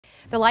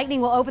The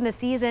Lightning will open the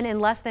season in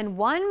less than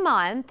 1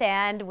 month,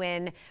 and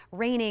when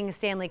reigning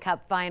Stanley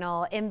Cup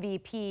Final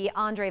MVP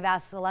Andrei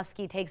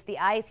Vasilevskiy takes the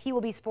ice, he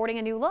will be sporting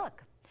a new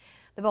look.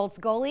 The Bolts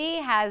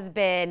goalie has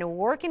been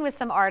working with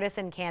some artists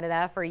in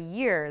Canada for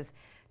years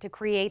to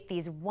create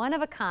these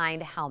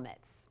one-of-a-kind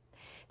helmets.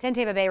 10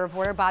 Tampa Bay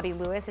reporter Bobby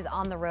Lewis is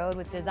on the road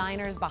with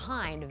designers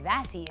behind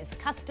Vassy's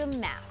custom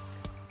masks.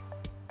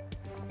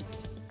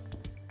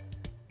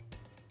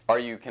 Are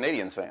you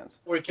Canadiens fans?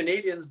 We're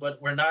Canadians,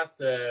 but we're not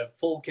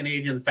full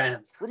Canadian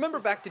fans. Remember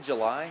back to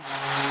July?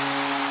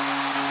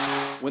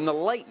 When the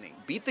Lightning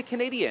beat the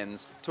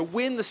Canadiens to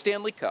win the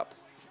Stanley Cup.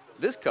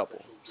 This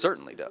couple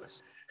certainly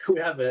does.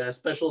 We have a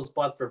special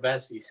spot for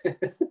Vassy.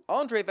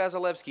 Andrei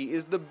Vasilevskiy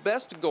is the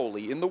best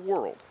goalie in the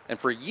world, and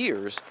for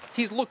years,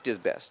 he's looked his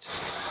best.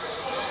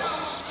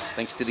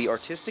 Thanks to the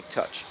artistic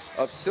touch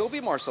of Sylvie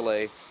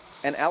Marsolais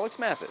and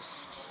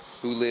Mathys,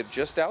 who live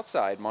just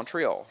outside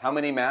Montreal. How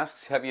many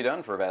masks have you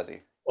done for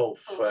Vazzy? Oh,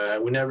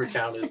 we never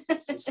counted.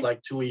 It's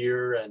like 2 a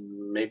year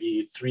and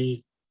maybe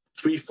three,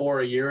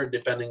 4 a year,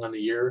 depending on the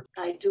year.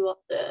 I do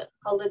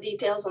all the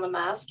details on the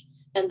mask,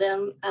 and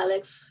then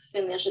Alex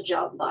finished the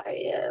job by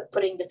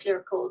putting the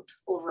clear coat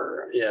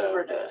over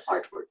the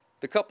artwork.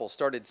 The couple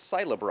started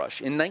Sylabrush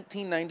in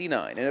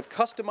 1999 and have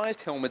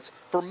customized helmets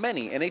for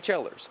many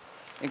NHLers,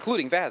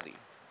 including Vazzy,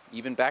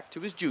 even back to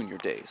his junior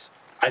days.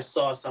 I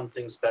saw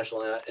something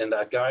special in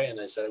that guy,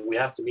 and I said, we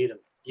have to meet him.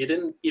 He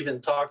didn't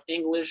even talk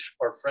English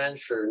or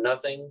French or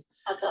nothing.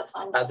 At that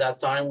time. At that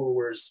time, we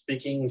were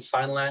speaking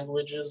sign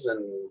languages,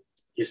 and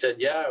he said,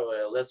 yeah,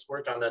 well, let's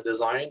work on a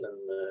design. And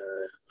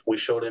we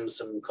showed him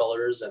some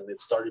colors, and it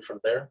started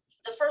from there.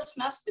 The first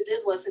mask we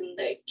did was in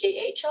the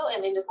KHL,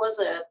 and it was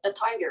a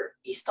tiger.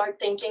 He started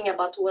thinking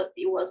about what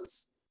he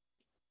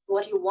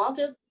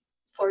wanted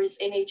for his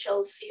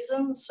NHL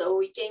season,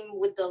 so he came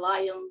with the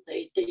lion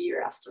the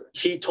year after.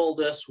 He told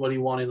us what he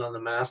wanted on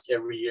the mask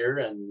every year,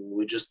 and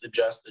we just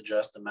adjust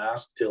the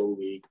mask till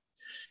we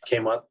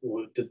came up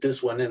with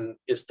this one, and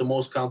it's the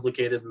most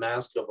complicated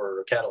mask of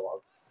our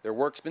catalog. Their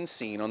work's been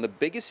seen on the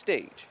biggest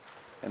stage,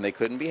 and they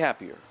couldn't be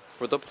happier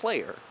for the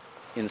player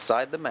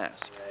inside the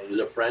mask. He's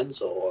a friend,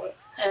 so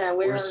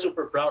we're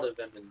super proud of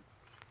him, and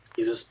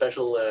he's a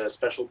special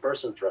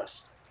person for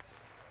us.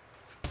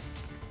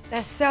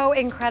 That's so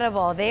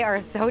incredible. They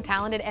are so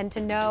talented, and to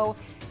know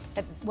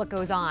what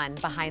goes on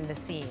behind the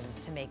scenes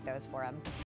to make those for them.